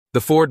The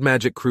Ford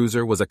Magic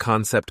Cruiser was a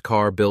concept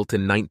car built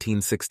in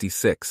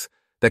 1966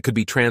 that could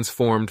be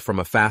transformed from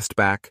a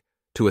fastback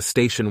to a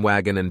station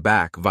wagon and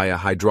back via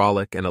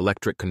hydraulic and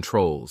electric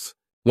controls.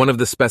 One of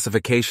the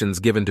specifications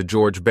given to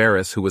George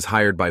Barris, who was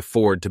hired by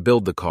Ford to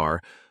build the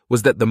car,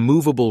 was that the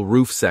movable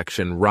roof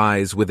section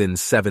rise within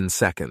 7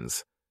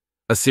 seconds.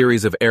 A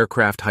series of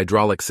aircraft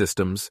hydraulic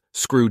systems,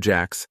 screw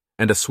jacks,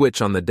 and a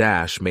switch on the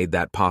dash made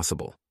that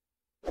possible.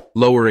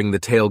 Lowering the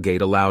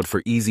tailgate allowed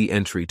for easy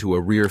entry to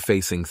a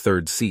rear-facing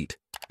third seat,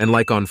 and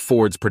like on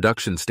Ford's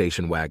production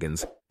station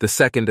wagons, the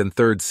second and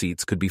third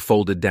seats could be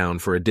folded down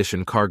for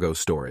addition cargo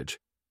storage.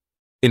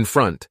 In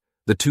front,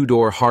 the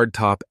two-door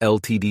hardtop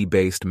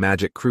LTD-based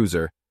Magic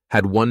Cruiser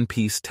had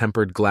one-piece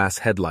tempered glass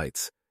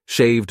headlights,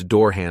 shaved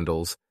door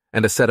handles,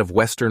 and a set of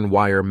Western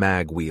wire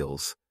mag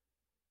wheels.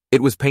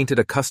 It was painted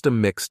a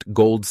custom mixed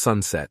gold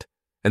sunset,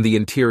 and the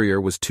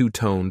interior was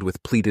two-toned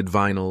with pleated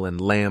vinyl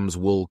and lamb's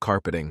wool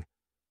carpeting.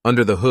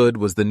 Under the hood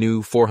was the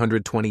new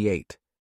 428.